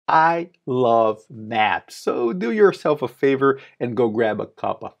I love maps, so do yourself a favor and go grab a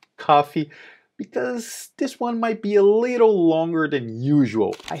cup of coffee because this one might be a little longer than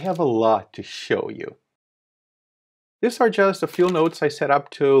usual. I have a lot to show you. These are just a few notes I set up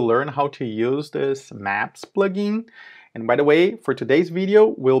to learn how to use this Maps plugin. And by the way, for today's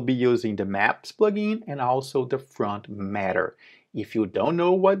video, we'll be using the Maps plugin and also the frontmatter. If you don't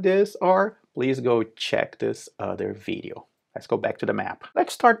know what these are, please go check this other video. Let's go back to the map.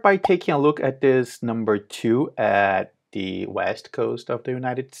 Let's start by taking a look at this number 2 at the west coast of the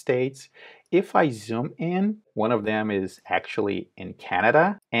United States. If I zoom in, one of them is actually in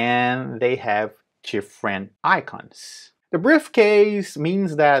Canada, and they have different icons. The briefcase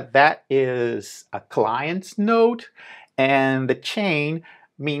means that that is a client's node, and the chain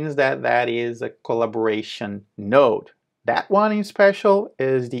means that that is a collaboration node. That one in special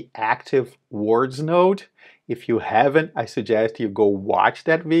is the ActiveWords node. If you haven't, I suggest you go watch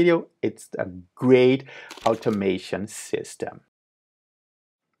that video. It's a great automation system.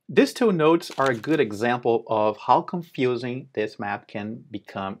 These two nodes are a good example of how confusing this map can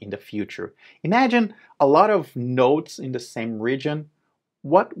become in the future. Imagine a lot of nodes in the same region.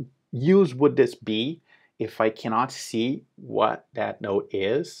 What use would this be if I cannot see what that node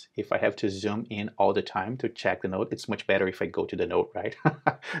is? If I have to zoom in all the time to check the node, it's much better if I go to the node, right?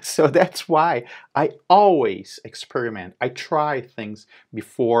 So that's why I always experiment. I try things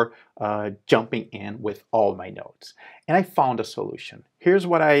before jumping in with all my nodes. And I found a solution. Here's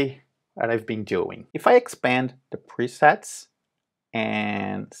what I've been doing. If I expand the presets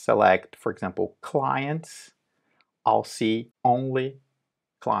and select, for example, clients, I'll see only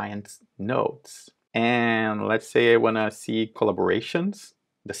clients nodes. And let's say I want to see collaborations,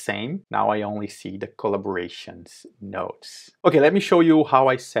 the same. Now I only see the collaborations nodes. Okay, let me show you how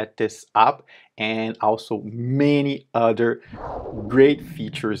I set this up and also many other great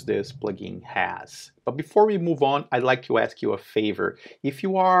features this plugin has. But before we move on, I'd like to ask you a favor. If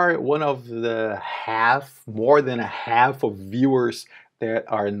you are one of the more than a half of viewers that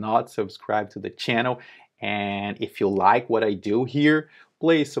are not subscribed to the channel, and if you like what I do here,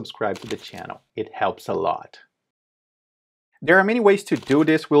 please subscribe to the channel. It helps a lot. There are many ways to do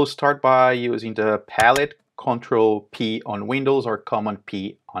this. We'll start by using the palette, Control P on Windows or Command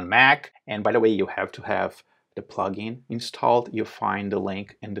P on Mac. And by the way, you have to have the plugin installed. You'll find the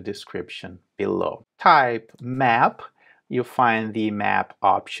link in the description below. Type map. You'll find the map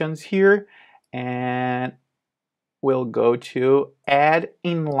options here. And we'll go to Add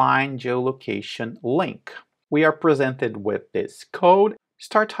Inline Geolocation Link. We are presented with this code.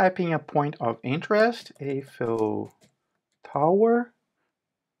 Start typing a point of interest, Eiffel Tower.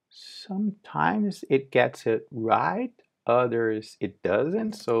 Sometimes it gets it right, others it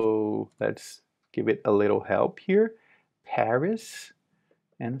doesn't, so let's give it a little help here. Paris,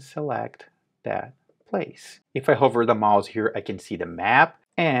 and select that place. If I hover the mouse here, I can see the map,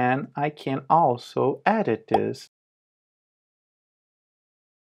 and I can also edit this.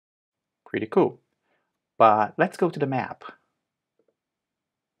 Pretty cool. But let's go to the map.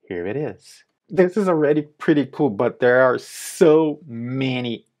 Here it is. This is already pretty cool, but there are so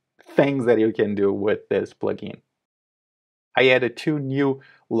many things that you can do with this plugin. I added 2 new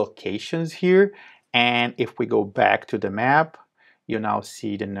locations here, and if we go back to the map, you now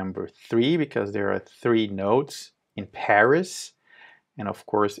see the number 3 because there are 3 nodes in Paris. And of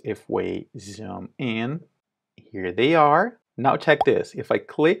course, if we zoom in, here they are. Now check this. If I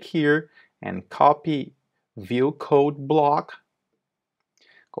click here and copy view code block,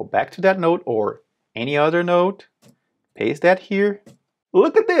 go back to that node or any other node, paste that here.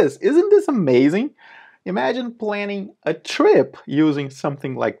 Look at this, isn't this amazing? Imagine planning a trip using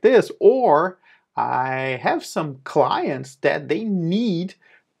something like this, or I have some clients that they need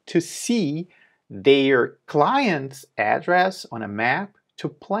to see their client's address on a map to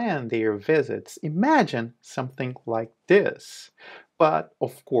plan their visits. Imagine something like this. But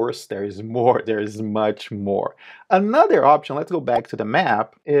of course, there is more, there is much more. Another option, let's go back to the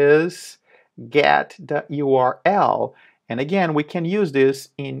map, is get the URL. And again, we can use this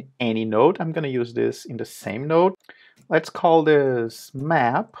in any node. I'm going to use this in the same node. Let's call this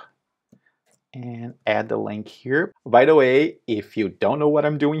map and add the link here. By the way, if you don't know what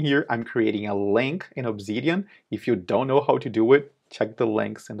I'm doing here, I'm creating a link in Obsidian. If you don't know how to do it, check the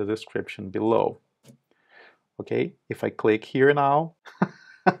links in the description below. Okay, if I click here now,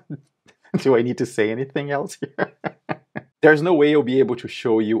 do I need to say anything else here? There's no way you'll be able to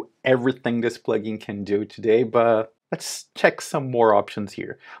show you everything this plugin can do today, but let's check some more options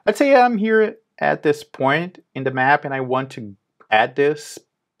here. Let's say I'm here at this point in the map and I want to add this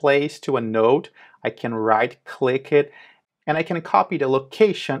place to a node. I can right click it and I can copy the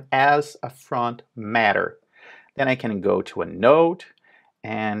location as a front matter. Then I can go to a node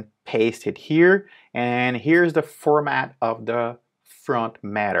and paste it here, and here's the format of the front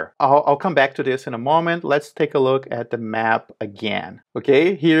matter. I'll come back to this in a moment. Let's take a look at the map again.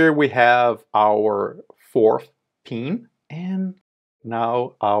 Okay, here we have our fourth pin, and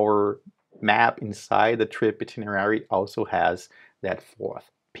now our map inside the trip itinerary also has that fourth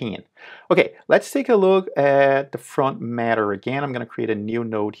pin. Okay, let's take a look at the front matter again. I'm going to create a new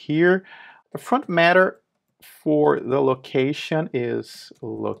node here. The front matter for the location is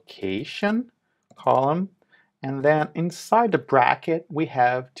location column, and then inside the bracket we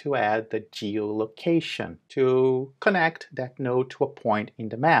have to add the geolocation to connect that node to a point in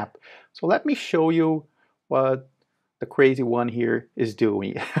the map. So let me show you what the crazy one here is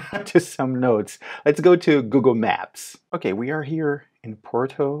doing to some nodes. Let's go to Google Maps. Okay, we are here in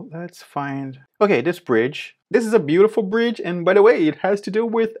Porto. Let's find, okay, this bridge. This is a beautiful bridge, and by the way, it has to do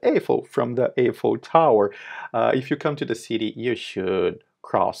with Eiffel, from the Eiffel Tower. If you come to the city, you should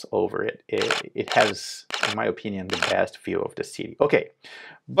cross over it. It has, in my opinion, the best view of the city. Okay,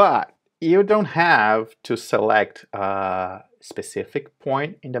 but you don't have to select a specific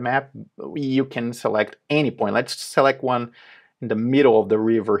point in the map. You can select any point. Let's select one in the middle of the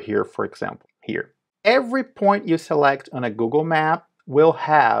river here, for example, here. Every point you select on a Google map will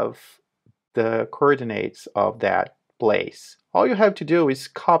have the coordinates of that place. All you have to do is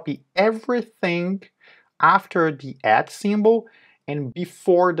copy everything after the @ symbol and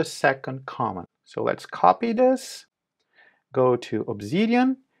before the second comma. So let's copy this, go to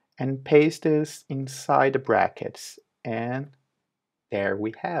Obsidian, and paste this inside the brackets, and there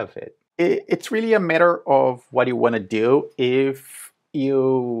we have it. It's really a matter of what you want to do. If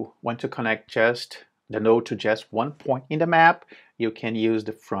you want to connect just the node to just one point in the map, you can use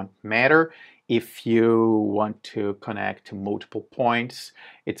the front matter. If you want to connect to multiple points,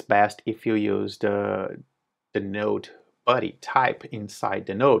 it's best if you use the node body type inside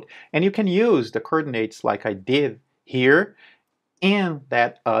the node. And you can use the coordinates like I did here in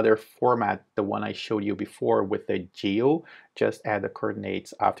that other format, the one I showed you before with the geo. Just add the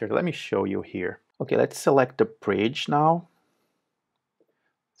coordinates after. Let me show you here. Okay, let's select the bridge now.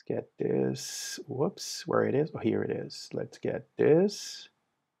 Let's get this, whoops, where it is? Oh, here it is. Let's get this.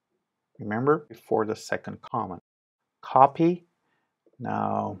 Remember, before the second comma. Copy.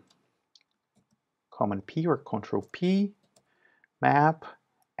 Now, Command P or Control P, map,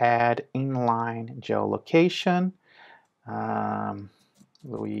 add inline geolocation.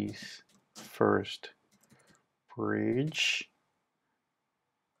 Louise First Bridge,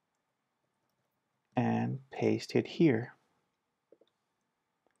 and paste it here.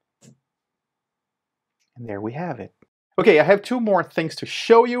 And there we have it. Okay, I have two more things to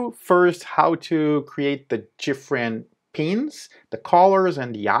show you. First, how to create the different pins, the colors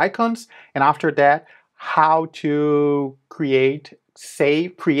and the icons, and after that, how to create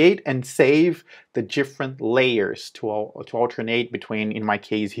and save the different layers to alternate between, in my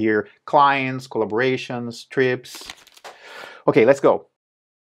case here, clients, collaborations, trips. Okay, let's go.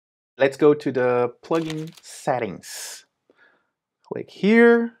 Let's go to the plugin settings. Click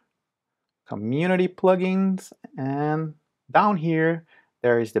here, community plugins, and down here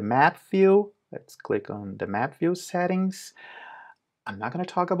there is the map view. Let's click on the map view settings. I'm not going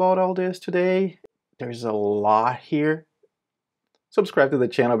to talk about all this today. There's a lot here. Subscribe to the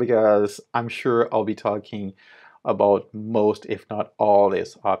channel because I'm sure I'll be talking about most, if not all,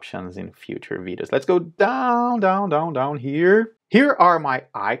 these options in future videos. Let's go down here. Here are my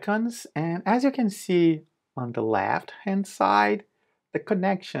icons, and as you can see on the left hand side, the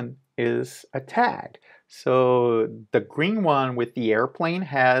connection is a tag. So the green one with the airplane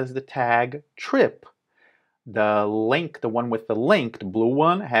has the tag trip. The one with the link, the blue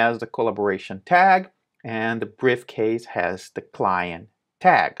one, has the collaboration tag, and the briefcase has the client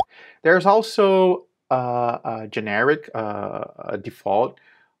tag. There's also a generic default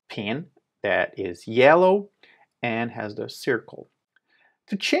pin that is yellow and has the circle.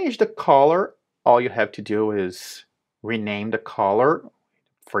 To change the color, all you have to do is rename the color.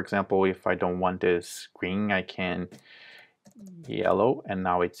 For example, if I don't want this green, I can yellow, and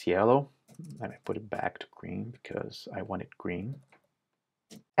now it's yellow. Let me put it back to green because I want it green.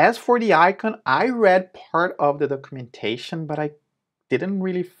 As for the icon, I read part of the documentation, but I didn't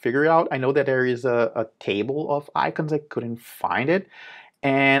really figure it out. I know that there is a table of icons. I couldn't find it.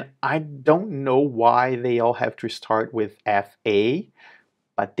 And I don't know why they all have to start with FA,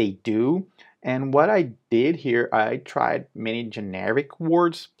 but they do. And what I did here, I tried many generic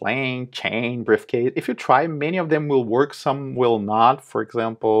words, plane, chain, briefcase. If you try, many of them will work, some will not. For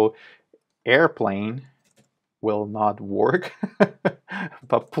example, airplane will not work,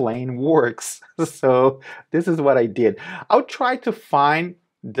 but plain works. So this is what I did. I'll try to find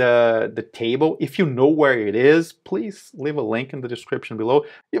the table. If you know where it is, please leave a link in the description below.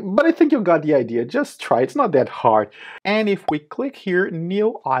 But I think you got the idea. Just try. It's not that hard. And if we click here,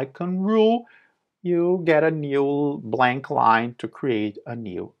 new icon rule, you get a new blank line to create a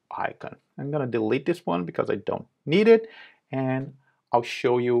new icon. I'm going to delete this one because I don't need it, and I'll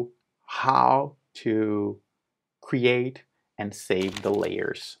show you how to create and save the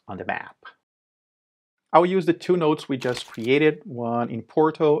layers on the map. I'll use the two nodes we just created, one in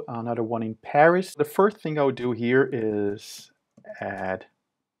Porto, another one in Paris. The first thing I'll do here is add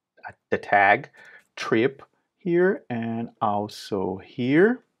the tag trip here and also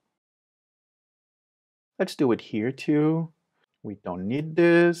here. Let's do it here too. We don't need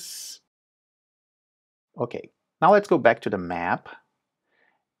this. Okay, now let's go back to the map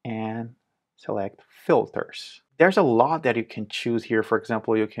and select filters. There's a lot that you can choose here. For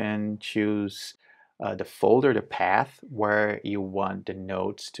example, you can choose the folder, the path where you want the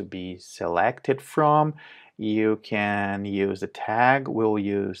nodes to be selected from. You can use the tag. We'll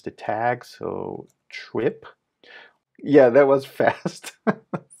use the tag, so trip. Yeah, that was fast.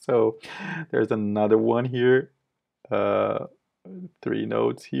 So there's another one here. 3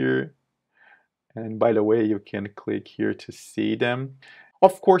 nodes here. And by the way, you can click here to see them.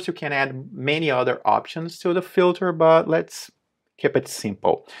 Of course, you can add many other options to the filter, but let's keep it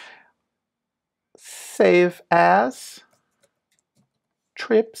simple. Save as,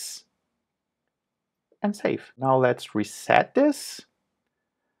 trips, and save. Now let's reset this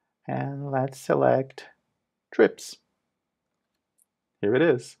and let's select trips. Here it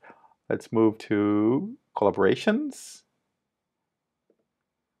is. Let's move to collaborations,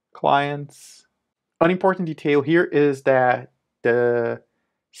 clients. An important detail here is that the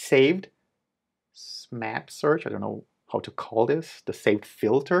saved map search, I don't know how to call this, the saved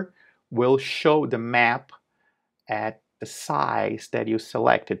filter, will show the map at the size that you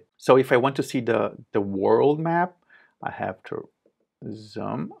selected. So if I want to see the world map, I have to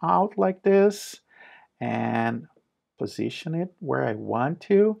zoom out like this and position it where I want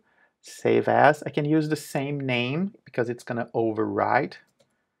to. Save as. I can use the same name because it's going to overwrite.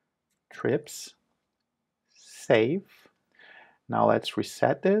 Trips. Save. Now let's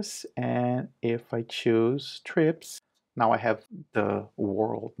reset this, and if I choose trips, now I have the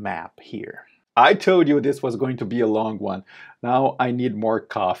world map here. I told you this was going to be a long one. Now I need more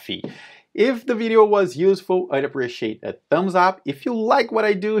coffee. If the video was useful, I'd appreciate a thumbs up. If you like what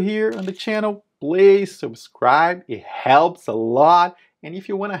I do here on the channel, please subscribe. It helps a lot. And if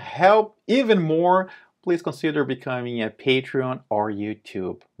you want to help even more, please consider becoming a Patreon or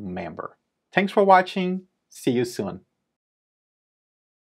YouTube member. Thanks for watching. See you soon.